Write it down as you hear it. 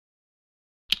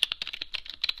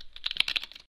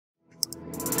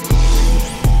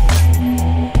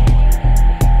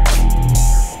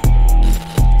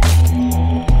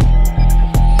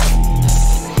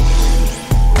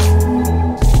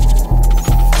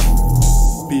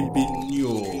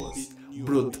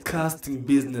Broadcasting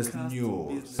Business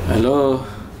News. Hello,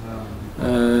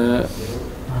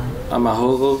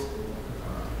 amahoro,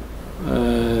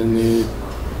 ni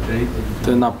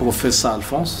tena Profesa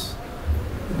Alphonse,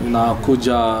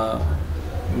 nakuja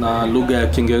na lugha ya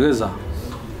Kiingereza.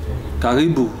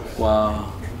 Karibu kwa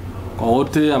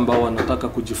wote ambao wanataka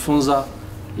kujifunza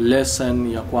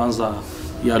lesson ya kwanza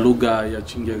ya lugha ya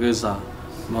Kiingereza.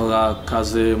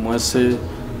 Murakaze mwese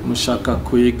mushaka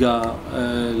kuiga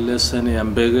lesson ya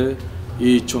mbele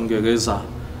hii Kiingereza.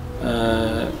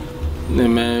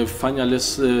 Nimefanya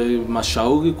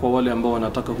mashauri kwa wale ambao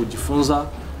wanataka kujifunza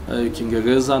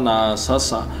Kiingereza, na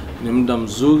sasa ni muda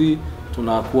mzuri,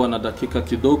 tunakuwa na dakika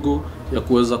kidogo ya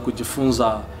kuweza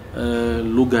kujifunza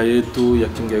lugha yetu ya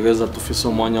Kiingereza.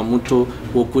 Tufiso mwanya muto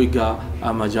wo kuiga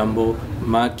amajambo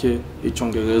make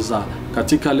Kiingereza.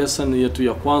 Katika lesson yetu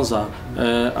ya kwanza,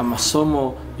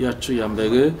 amasomo yetu ya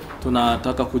mbele,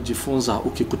 tunataka kujifunza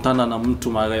ukikutana na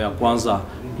mtu mara ya kwanza,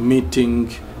 meeting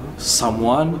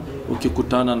someone.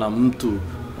 Ukikutana na mtu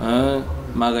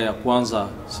mara ya kwanza,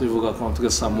 si vous rencontrez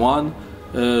someone,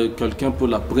 quelqu'un pour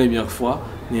la première fois,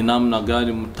 ni namna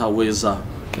gani mtaweza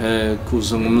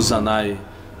kuzungumza naye?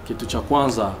 Kitu cha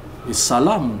kwanza ni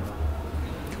salamu.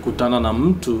 Ukikutana na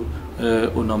mtu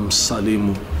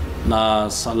unamsalimu, na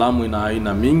salamu ina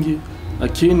aina mingi,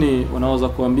 lakini unaweza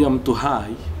kuambia mtu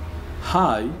hi.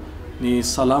 Hi ni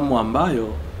salamu ambayo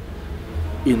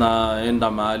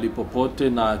inaenda mahali popote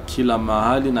na kila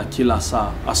mahali na kila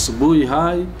saa. Asubuhi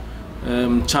hi,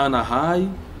 mchana hi,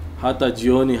 hata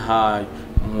jioni hi,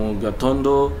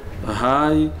 mugatondo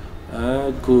hi,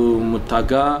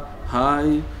 kumutaga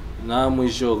hi, na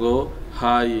mwijoro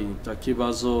hi.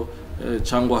 Takibazo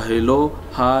changwa hello,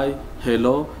 hi,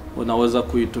 hello, unaweza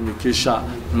kuitumikisha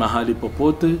mahali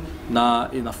popote na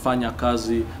inafanya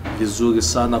kazi vizuri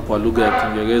sana kwa lugha ya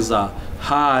Kiingereza.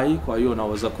 Hi, kwa hiyo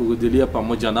unaweza kurudilia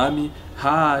pamoja nami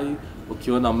hi.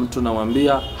 Ukiona mtu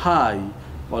namwambia hi,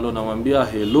 wala unamwambia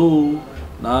hello,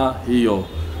 na hiyo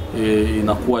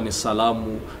inakuwa ni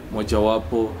salamu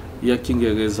mojawapo ya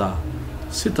Kiingereza.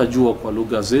 Sitajua kwa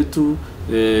lugha zetu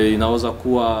inaweza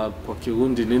kuwa kwa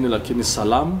Kirundi nini, lakini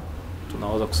salamu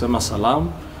tunaweza kusema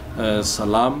salamu,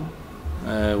 salam,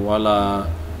 wala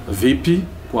vipi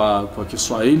kwa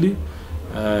Kiswahili,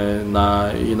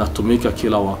 na inatumika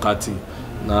kila wakati.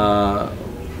 Na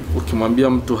ukimwambia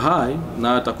mtu hi,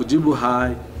 na atakujibu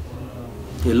hi,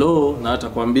 hello, na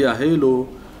atakwambia hello,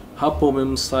 hapo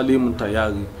umemsalimu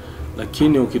tayari.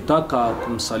 Lakini ukitaka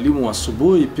kumsalimu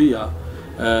asubuhi pia,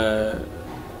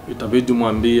 itabidi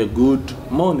mwambie good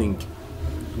morning.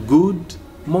 Good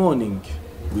morning.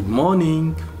 Good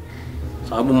morning.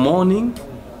 Sababu morning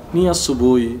ni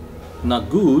asubuhi na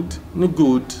good ni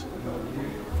good.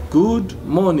 Good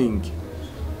morning.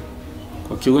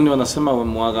 Kwa Kirundi wanasema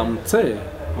mwaramutse,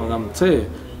 mwaramutse,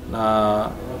 na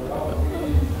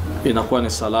inakuwa ni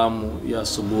salamu ya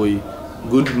asubuhi,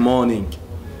 good morning.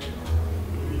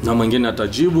 Na mwingine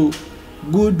atajibu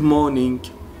good morning.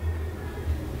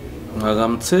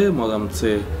 Mwaramutse,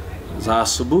 mwaramutse, za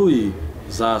asubuhi,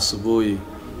 za asubuhi.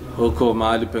 Huko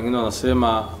mahali pengine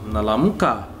wanasema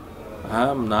mnalamka,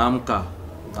 mnaamka,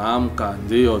 naamka,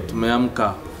 ndio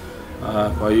tumeamka.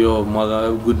 Kwa hiyo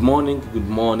good morning, good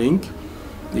morning.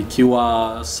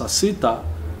 Ikiwa saa sita,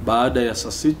 baada ya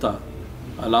saa sita,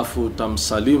 alafu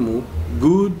tamsalimu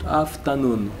good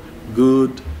afternoon,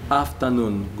 good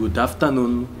afternoon, good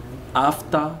afternoon,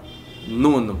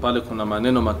 afternoon. Pale kuna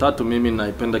maneno matatu, mimi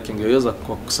naipenda Kiingereza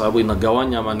kwa sababu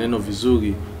inagawanya maneno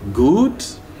vizuri. Good,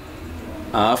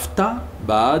 after,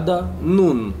 baada,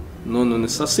 noon. Noon ni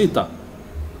saa sita,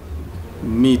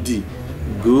 midi.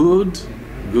 Good,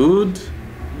 good,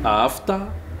 after,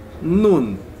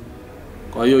 noon.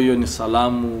 Kwa hiyo ni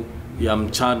salamu ya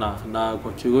mchana, na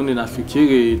kwa Kirundi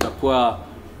nafikiri itakuwa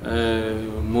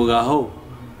Murahawe,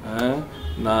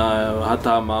 na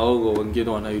hata maogo wengine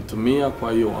wanaitumia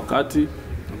kwa hiyo wakati,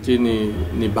 lakini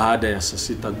ni baada ya saa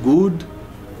sita. Good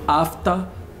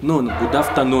afternoon, good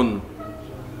afternoon,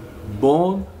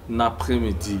 bon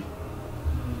après-midi.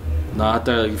 Na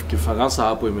hata Kifaransa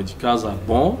hapo imejikaza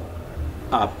bon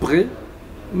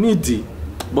après-midi,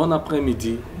 bon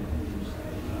après-midi.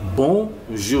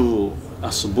 Bonjour,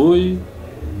 asubuhi,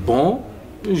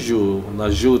 bonjour. Na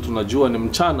jour tunajua ni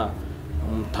mchana,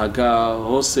 mtaga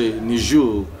hose ni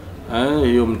jour.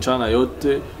 Hiyo mchana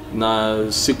yote na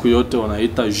siku yote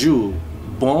wanaita jour.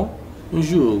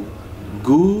 Bonjour.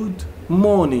 Good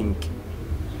morning.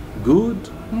 Good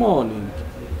morning.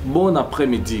 Bon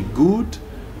après-midi. Good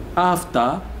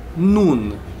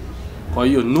afternoon. Kwa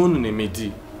hiyo noon ni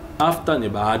midi, after ni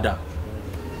baada,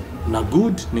 na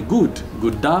good ni good.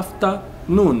 Good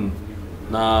afternoon.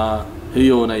 na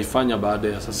hiyo unaifanya baada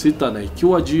ya saa 6, na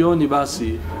ikiwa jioni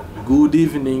basi good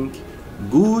evening,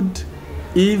 good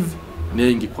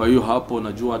evening. Kwa hiyo hapo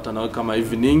unajua hata nawe kama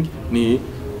evening ni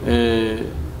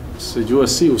sijua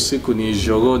si usiku, ni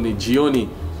jogo, ni jioni,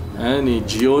 ni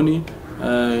jioni,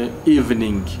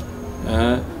 evening,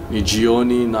 ni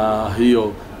jioni, na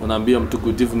hiyo unaambia mtu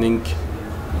good evening,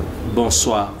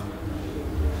 bonsoir.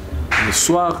 Ni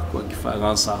soir kwa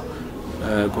Kifaransa,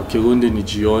 kwa Kirundi ni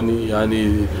jioni,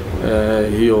 yani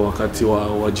hiyo wakati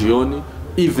wa jioni,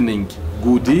 evening,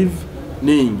 good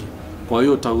evening. Kwa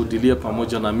hiyo utarudilia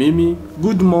pamoja na mimi,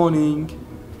 good morning,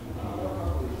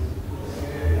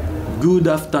 good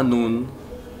afternoon,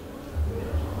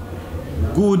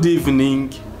 good evening.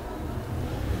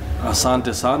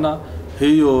 Asante sana.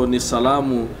 Hiyo ni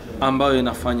salamu ambayo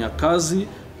inafanya kazi,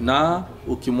 na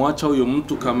ukimwacha huyo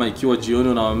mtu kama ikiwa jioni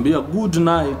unamwambia good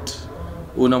night,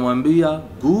 unamwambia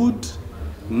good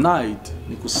night,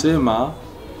 ni kusema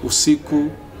usiku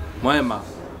mwema,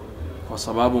 kwa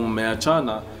sababu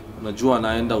mmeachana, unajua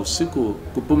anaenda usiku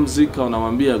kupumzika,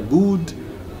 unamwambia good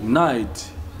night,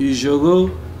 ijoro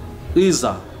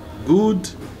riza, good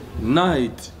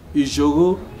night,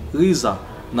 ijoro riza.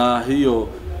 Na hiyo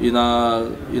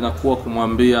inakuwa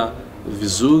kumwambia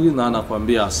vizuri, na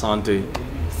anakuambia asante,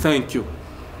 thank you,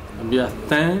 ambia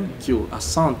thank you,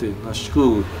 asante,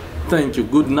 nashukuru, thank you,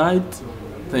 good night,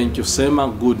 thank you, sema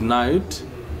good night,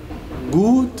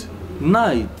 good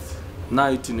night.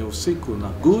 Night ni usiku, na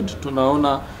good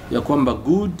tunaona ya kwamba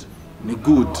good ni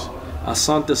good,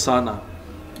 asante sana.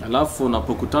 Alafu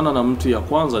unapokutana na mtu ya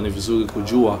kwanza, ni vizuri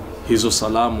kujua hizo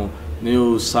salamu ni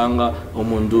usanga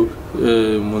umundu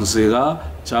munzira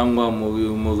cyangwa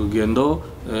mu rugendo,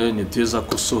 niteza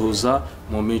kusuhuza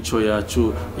mu mico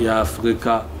yacu ya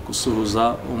Afrika,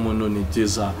 kusuhuza umuntu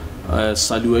niteza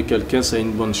saluer quelqu'un, c'est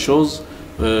une bonne chose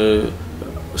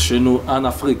chez nous en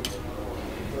Afrique.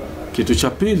 Kitu cha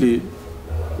pili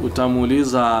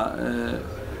utamuuliza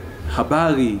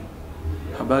habari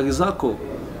zako,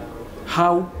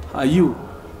 how are you,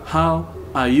 how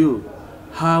are you,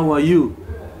 how are you,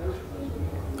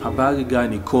 habari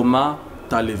gani, comment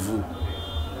allez-vous,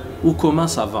 ou comment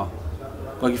ça va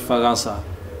kwa Kifaransa.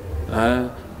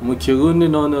 Mu Kirundi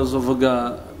none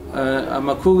uzovuga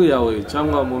amakuru yawe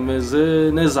cyangwa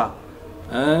mumeze neza,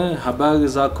 habari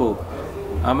zako,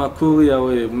 amakuru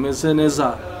yawe mumeze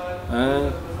neza,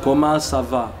 comment ça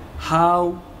va,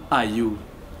 how are you.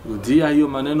 Rudia hiyo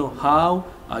maneno, how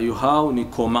are you, how ni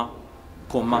comment,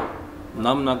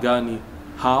 namna gani,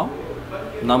 how,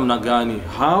 namna gani,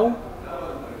 how,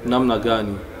 namna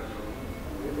gani.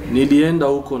 Nilienda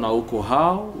huko na huko,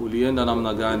 how, ulienda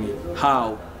namna gani,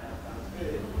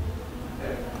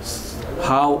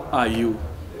 how are you,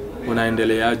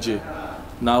 unaendeleaje.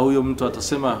 Na huyo mtu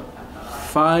atasema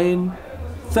fine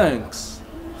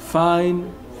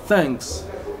thanks,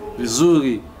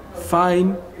 vizuri,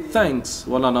 fine thanks.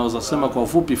 Wala anaweza sema kwa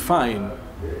ufupi fine.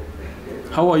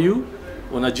 How are you,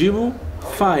 unajibu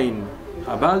fine.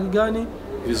 Habari gani,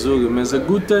 vizuri, umeze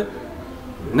gute,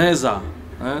 neza,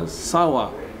 sawa,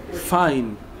 fine.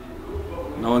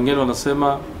 Na wengine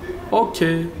wanasema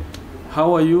okay,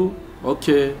 how are you,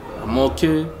 okay, I'm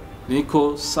okay,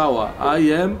 niko sawa,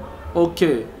 I am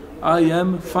okay, I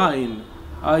am fine,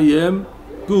 I am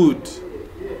good.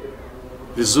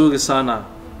 Vizuri sana.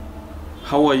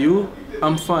 How are you,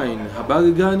 I'm fine.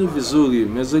 Habari gani, vizuri,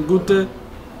 umeze gute,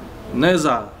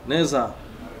 neza,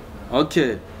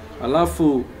 okay.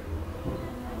 Alafu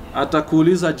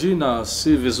atakuuliza jina.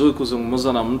 Si vizuri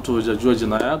kuzungumza na mtu hujajua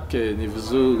jina yake, ni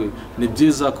vizuri, ni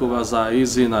byiza kubaza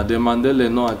hizi na demander le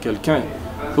nom à quelqu'un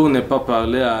pour ne pas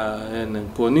parler à un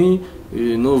inconnu.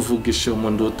 Nuvugisha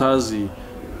umuntu utazi.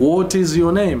 What is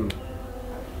your name,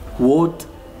 what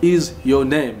is your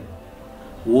name,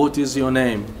 what is your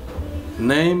name.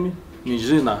 Name ni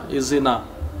jina, izina,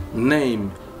 name.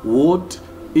 What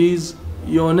is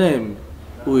your name,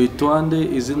 uitwande,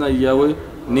 izina yawe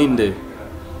ninde.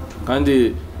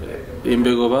 Kandi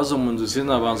imbego bazo mundu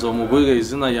zina banzo mubwire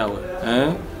izina yawe,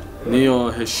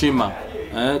 niyo heshima,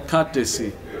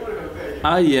 courtesy.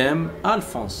 I am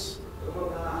Alphonse,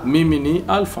 mimi ni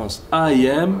Alphonse. I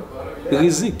am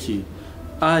Riziki,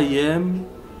 I am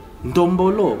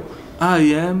Ndombolo,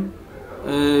 I am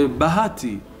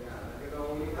Bahati.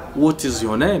 What is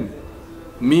your name?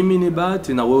 Mimi ni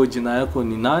Bahati, na wewe jina yako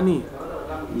ni nani?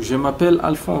 Je m'appelle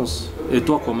Alphonse. Et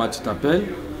toi, comment tu t'appelles?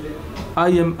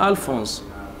 I am Alphonse.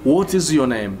 What is your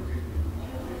name?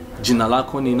 Jina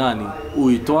lako ni nani?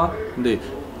 Uitwa nde.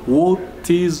 What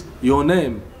is your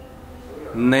name?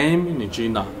 Name ni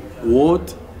jina.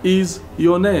 What is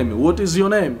your name? What is your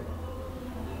name?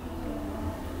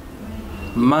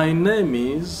 My name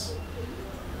is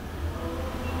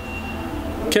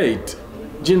Kate.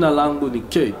 Jina langu ni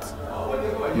Kate.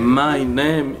 My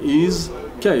name is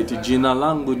Kate. Jina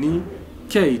langu ni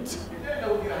Kate.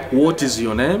 What is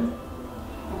your name?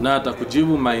 Na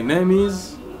atakujibu my name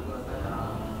is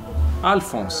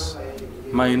Alphonse.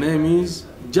 My name is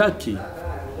Jackie.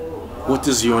 What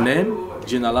is your name?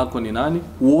 Jina lako ni nani?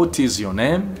 What is your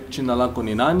name? Jina lako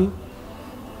ni nani?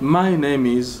 My name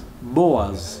is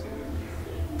Boaz.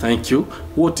 Thank you.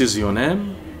 What is your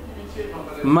name?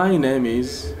 My name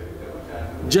is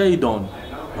Jadon.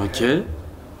 Okay.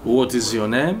 What is your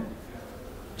name?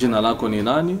 Jina lako ni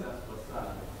nani?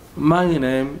 My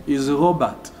name is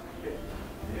Robert.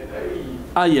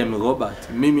 I am Robert.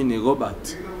 Mimi ni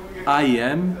Robert. I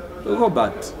am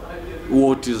Robert.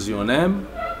 What is your name?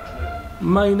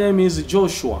 My name is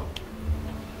Joshua.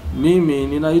 Mimi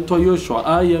ninaitwa Joshua.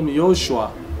 I am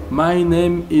Joshua. My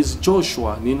name is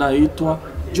Joshua. Ninaitwa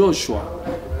Joshua.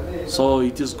 So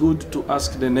it is good to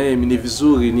ask the name. Ni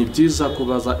vizuri, ni byiza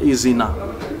kubaza izina.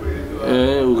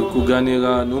 Uri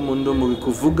kuganira n'umuntu muri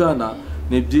kuvugana,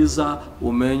 ni byiza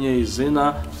umenye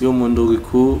izina y'umuntu uri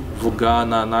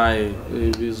kuvugana naye.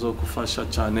 Bizokufasha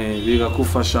cyane,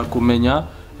 bigakufasha kumenya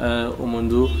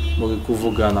umuntu muri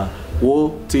kuvugana.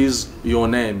 What is your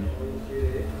name?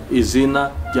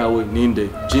 Izina ryawe ninde?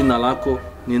 Jina lako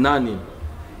ni nani?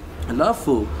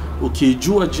 Alafu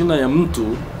ukijua jina ya mtu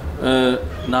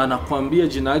na anakuambia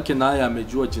jina yake naye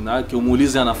amejua jina yake,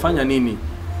 umuulize anafanya nini,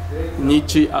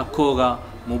 nichi akora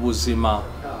mu buzima.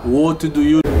 What do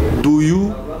you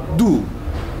do?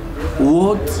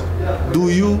 What do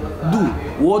you do?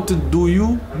 What do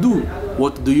you do?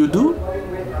 What do you do?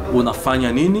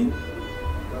 Unafanya nini?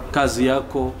 Kazi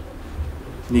yako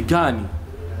ni gani?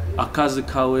 Akazi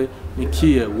kawe ni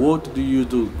kie? What do you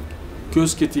do?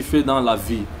 Qu'est-ce que tu fais dans la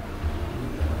vie?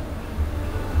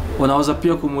 Unaweza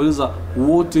pia kumuuliza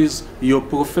what is your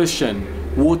profession?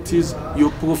 What is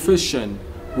your profession?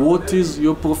 What is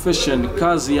your profession?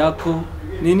 Kazi yako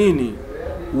ni nini?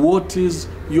 What is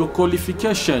your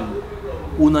qualification?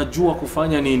 Unajua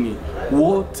kufanya nini?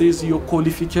 What is your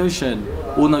qualification?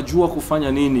 Unajua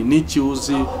kufanya nini? Nichi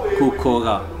uzi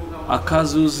kukora.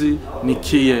 Akazi uzi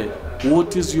nikie.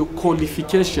 What is your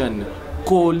qualification?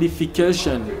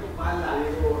 Qualification.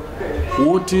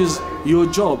 What is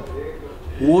your job?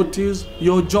 What is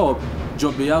your job?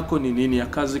 Job yako ni nini? Ya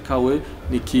kazi kawe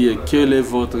nikie. Quel est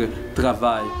votre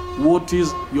travail? What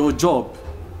is your job?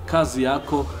 Kazi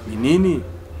yako ni nini?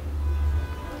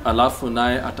 Alafu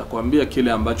naye atakwambia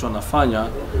kile ambacho anafanya.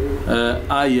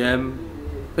 I am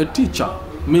a teacher.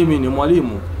 Mimi ni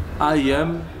mwalimu. I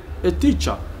am a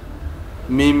teacher.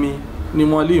 Mimi ni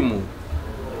mwalimu.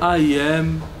 I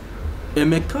am a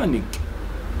mechanic.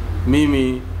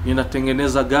 Mimi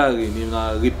ninatengeneza gari,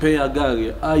 nina repair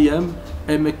gari. I am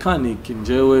a mechanic.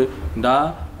 Njewe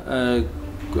nda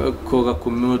kora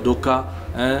kumodoka,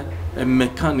 a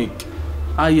mechanic.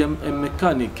 I am a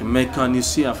mechanic.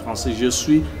 Mécanicien en français. Je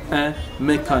suis un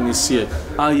mécanicien.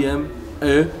 I am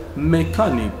a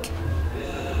mechanic.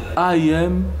 I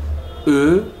am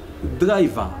a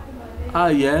driver.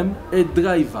 I am a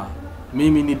driver.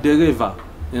 Mimi ni dereva.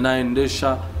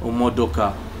 Ninaendesha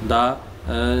umodoka.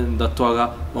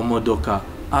 Ndatwara umodoka.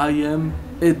 I am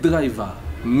a driver.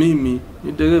 Mimi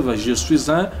ni dereva. Je suis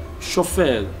un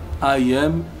chauffeur. I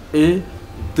am a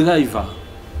driver.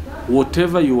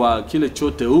 Whatever you are, kile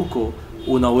chote uko,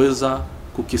 unaweza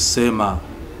kukisema.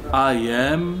 I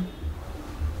am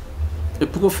a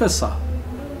professor.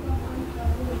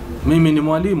 Mimi ni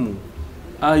mwalimu.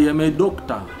 I am a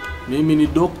doctor. Mimi ni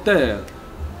docteur.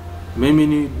 Mimi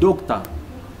ni doctor.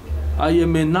 I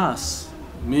am a nurse.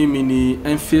 Mimi ni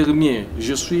infirmier.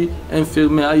 Je suis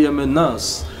infirmier. I am a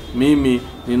nurse. Mimi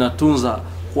ninatunza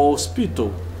kwa hospital.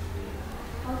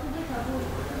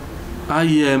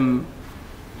 I am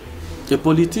a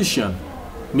politician.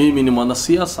 Mimi ni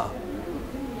mwanasiasa.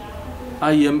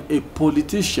 I am a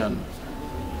politician.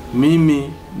 Mimi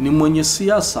ni mwenye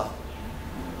siasa.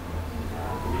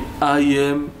 I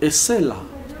am a seller.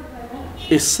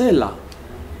 A seller.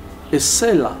 A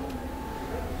seller.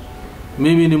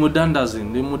 Mimi ni mudandazi.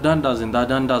 Ni mudandazi.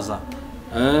 Ndadandaza.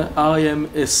 I am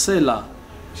a seller.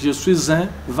 Je suis un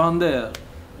vendeur.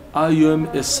 I am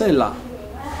a seller.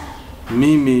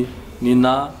 Mimi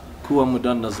nina kuwa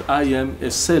mudandazi. I am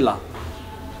a seller.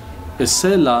 A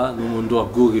seller ni mundu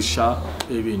agurisha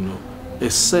ibintu. A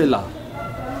seller.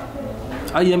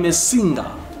 I am a singer.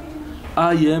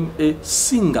 I am a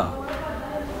singer.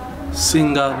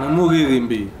 Singer ni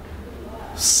muririmbi.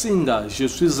 Singer. Je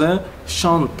suis un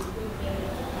chanteur.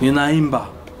 Ninaimba.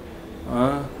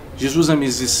 Je suis un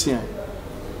musicien.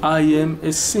 I am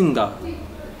a singer.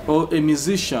 Or a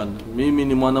musician. Mimi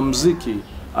ni mwanamuziki.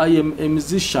 I am a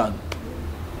musician.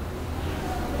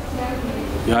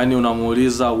 Yani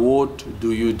unamuuliza what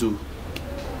do you do,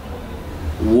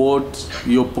 what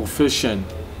your profession,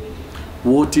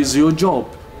 what is your job,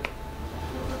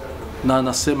 na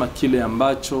anasema kile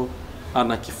ambacho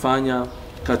anakifanya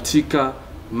katika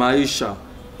maisha.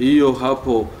 Hiyo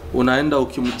hapo unaenda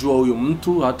ukimjua huyu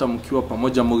mtu, hata mkiwa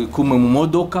pamoja muri kumwe mu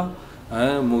modoka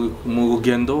mu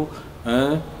rugendo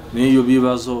niyo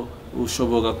bibazo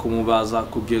ushobora kumubaza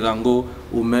kugira ngo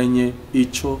umenye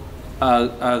ico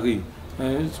ari,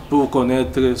 pour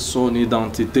connaître son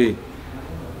identité.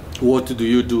 What do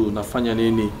you do, unafanya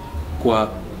nini kwa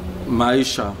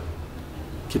maisha.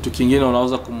 Kitu kingine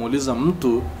unaweza kumuuliza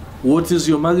mtu, what is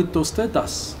your marital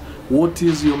status, what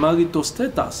is your marital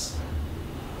status,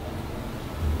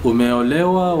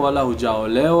 umeolewa wala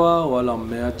hujaolewa wala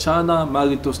umeachana,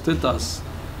 marital status.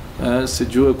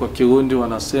 Sijue kwa Kirundi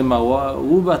wanasema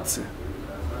ubatse,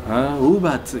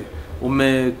 ubatse,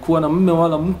 umekuwa na mume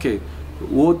wala mke,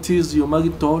 what is your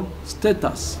marital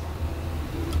status,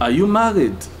 are you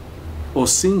married or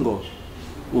single,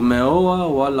 umeoa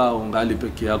wala ungali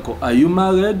peke yako, are you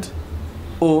married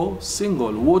or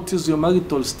single, what is your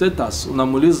marital status.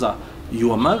 Unamuuliza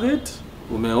you are married,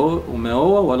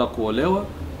 umeoa wala kuolewa,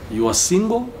 you are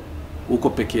single, uko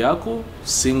peke yako.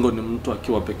 Single ni mtu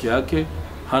akiwa peke yake,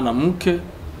 hana mke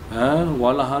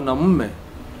wala hana mume,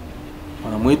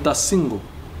 wanamuita single.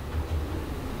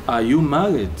 Are you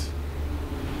married,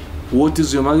 what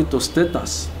is your marital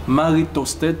status, marital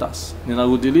status.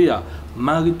 Ninarudilia,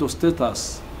 marital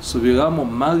status. Subiramo,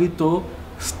 marital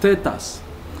status,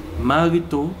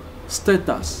 marital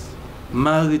status,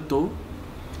 marital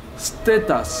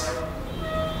status.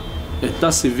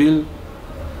 Eta civil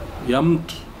ya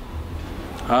mtu.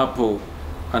 Hapo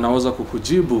anaweza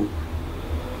kukujibu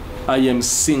I am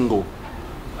single,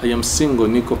 I am single,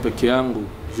 niko peke yangu,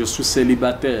 je suis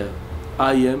célibataire,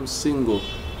 I am single.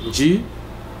 Nji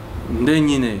nde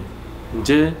nyine,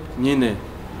 nje nyine,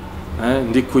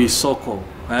 ndiko isoko,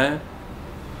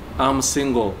 I'm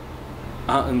single,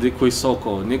 ndiko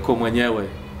isoko, niko mwenyewe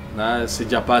na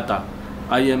sijapata.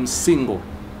 I am single,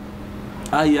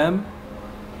 I am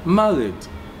married,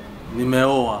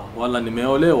 nimeoa wala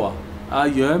nimeolewa.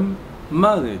 I am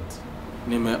married,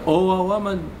 nimeoa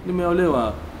wala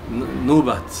nimeolewa.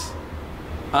 Nubat,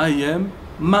 I am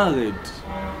married,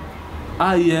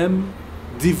 I am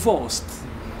divorced,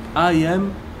 I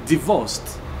am divorced.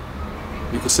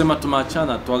 Nikusema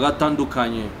tumachana,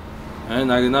 twagatandukanye.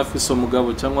 Nari nafiso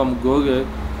mugabo cyangwa mugore,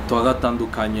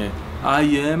 twagatandukanye.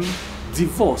 I am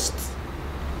divorced,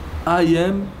 I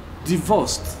am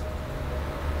divorced.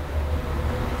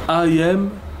 I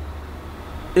am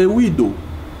a widow,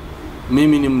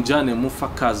 mimi ni mjane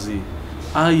mufakazi.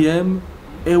 I am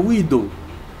a widow,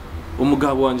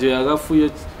 umugabo wanje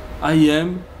yarafuye. I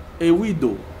am a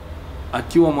widow.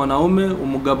 Akiwa mwanaume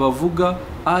umugabo avuga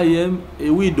I am a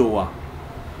widower,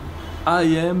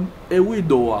 I am a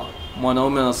widower.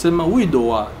 Mwanaume anasema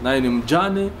widower, naye ni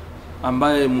mjane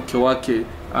ambaye mke wake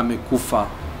amekufa.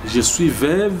 Je suis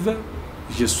veuve,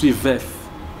 je suis veuf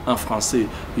en français.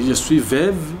 Je suis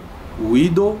veuve,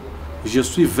 widow, je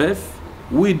suis veuf,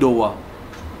 widower.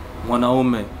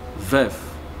 Mwanaume veuf.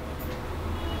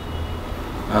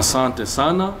 Asante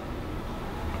sana.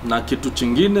 Na kitu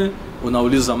chingine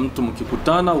unauliza mtu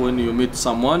mkikutana, when you meet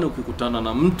someone, ukikutana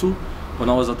na mtu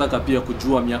unaweza taka pia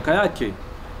kujua miaka yake.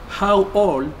 How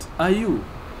old are you?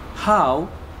 How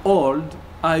old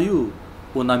are you?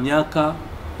 Una miaka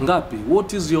ngapi?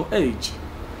 What is your age?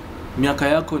 Miaka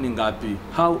yako ni ngapi?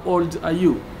 How old are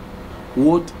you?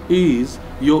 What is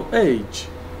your age?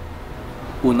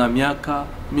 Una miaka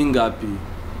mingapi?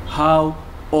 How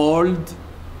old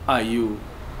are you?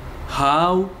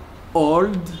 How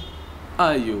old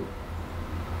are you?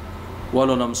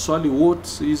 Wala na mswali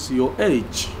what is your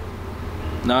age?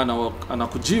 Na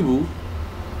anakujibu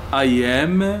I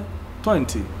am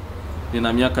 20,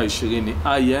 nina miaka 20.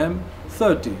 I am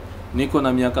 30, niko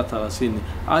na miaka 30.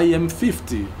 I am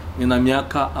 50, nina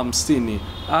miaka 50.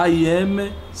 I am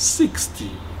 60,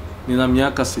 nina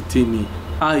miaka 60.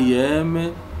 I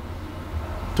am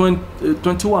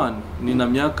 21, nina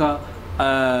miaka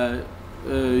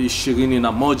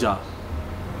 21.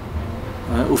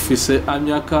 Ufise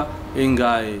miaka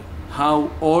ingae. How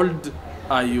old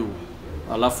are you?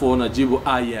 Alafu unajibu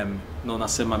I am, na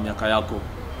unasema miaka yako.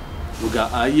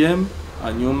 Vuga I am,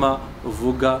 anyuma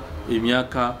vuga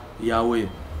miaka yawe.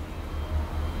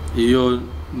 Hiyo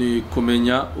ni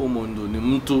kumenya umundu, ni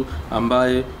mtu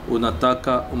ambaye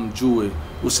unataka umjue.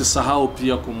 Usisahau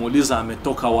pia kumuuliza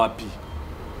ametoka wapi.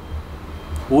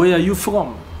 Where are you from?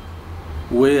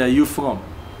 Where are you from?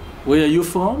 Where are you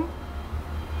from?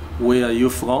 Where are you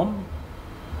from?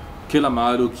 kila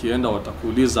mahali ukienda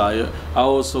watakuuliza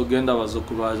au sogenda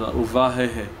wazokubaza uva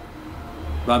hehe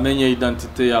bamenye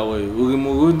identite yawe uri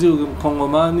Murundi uri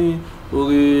Mkongomani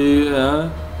uri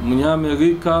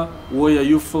Munyamerika where are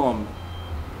you from.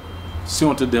 Si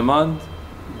on te demande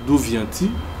d'où viens-tu,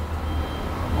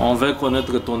 on veut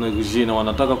connaître ton origine,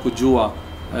 wanataka kujua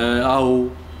au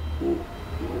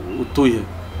utuye.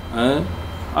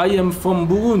 I am from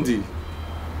Burundi,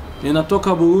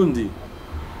 ninatoka Burundi.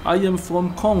 I am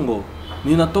from Congo,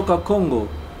 ninatoka Congo.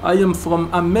 I am from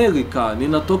America,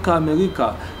 ninatoka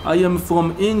Amerika. I am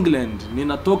from England,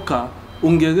 ninatoka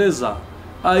Uingereza.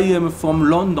 I am from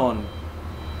London.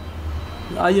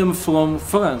 I am from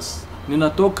France,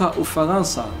 ninatoka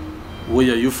Ufaransa.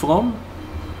 Where are you from?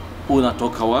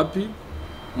 Unatoka wapi?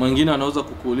 Mwingine anaweza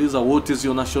kukuuliza what is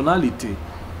your nationality?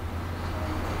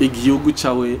 Igihugu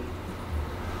chawe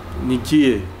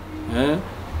nikie.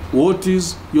 What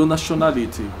is your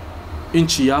nationality?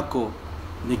 Inchi yako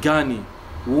ni gani?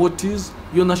 What is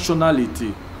your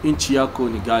nationality? Inchi yako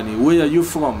ni gani? Where are you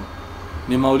from?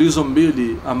 Ni maulizo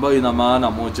mbili ambayo ina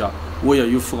maana moja. Where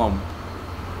are you from?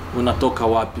 Unatoka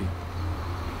wapi?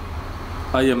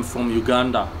 I am from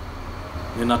Uganda.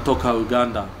 Ninatoka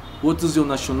Uganda. What is your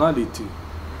nationality?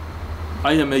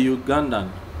 I am a Ugandan.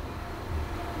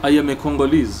 I am a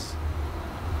Congolese.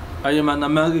 I am an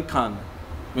American.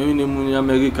 Mimi ni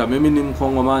Mnyamerika. Mimi ni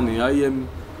Mkongomani. I am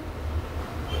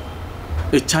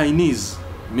a Chinese.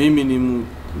 Mimi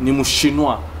ni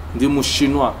Mshinwa. Ndi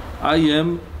Mshinwa. I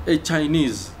am a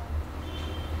Chinese.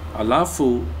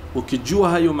 Alafu ukijua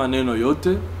hayo maneno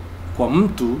yote kwa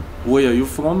mtu, where are you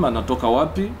from, anatoka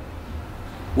wapi,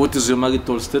 what is your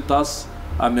marital status,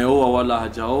 ameoa wala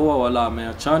hajaoa wala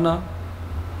ameachana,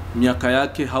 miaka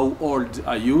yake, how old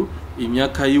are you,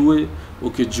 miaka iwe,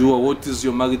 ukijua what is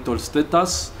your marital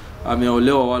status,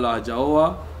 ameolewa wala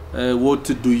hajaoa,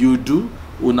 what do you do,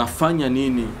 unafanya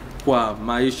nini kwa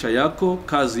maisha yako,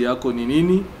 kazi yako ni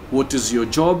nini, what is your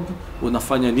job,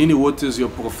 unafanya nini, what is your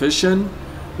profession.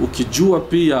 Ukijua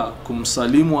pia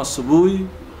kumsalimu asubuhi,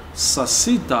 saa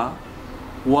 6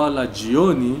 wala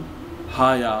jioni,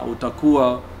 haya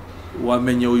utakuwa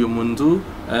wamenye uyu mundu,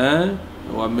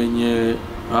 wamenye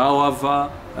hawava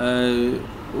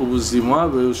ubuzima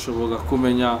bwe, ushobora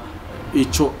kumenya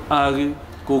ico ari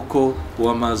kuko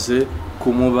wamaze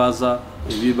kumubaza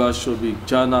ibibasho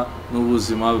bijana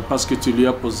n'ubuzima, parce que tu lui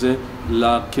as posé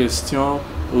la question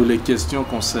ou les questions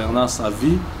concernant sa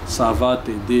vie. Ça va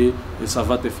t'aider et ça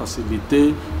va te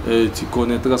faciliter. Tu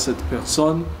connaîtras cette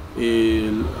personne et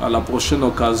à la prochaine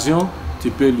occasion, tu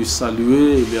peux lui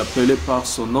saluer et lui appeler par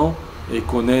son nom et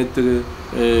connaître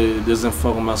des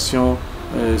informations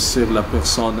sur la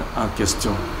personne en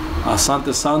question.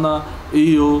 Asante sana.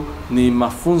 Iyo ni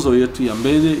mafunzo yetu ya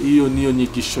mbele, iyo niyo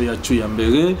nyigisho yacu ya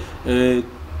mbele,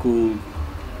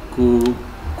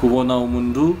 kubona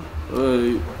umundu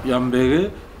ya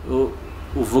mbere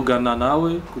uvugana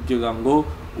nawe kugira ngo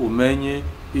umenye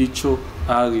ico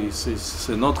ari.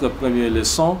 C'est notre première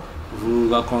leçon. Vous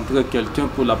rencontrez quelqu'un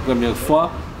pour la première fois,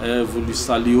 vous lui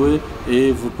saluez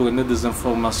et vous prenez des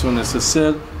informations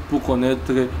nécessaires pour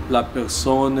connaître la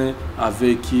personne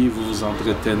avec qui vous vous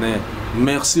entretenez.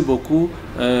 Merci beaucoup.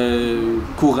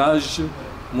 Courage.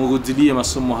 Murudilie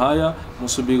masomo haya,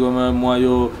 musubirome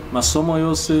mwayo masomo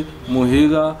yose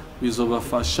muhira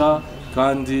bizobafasha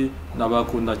kandi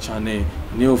nabakunda cyane.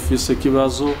 Ni office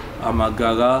kibazo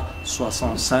amagara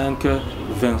 65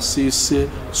 26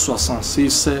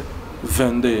 66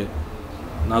 22.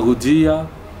 Narudia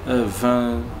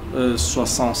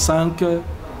 65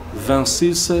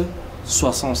 26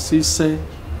 66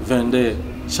 22.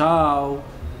 Ciao.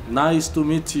 Nice to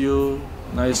meet you.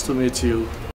 Nice to meet you.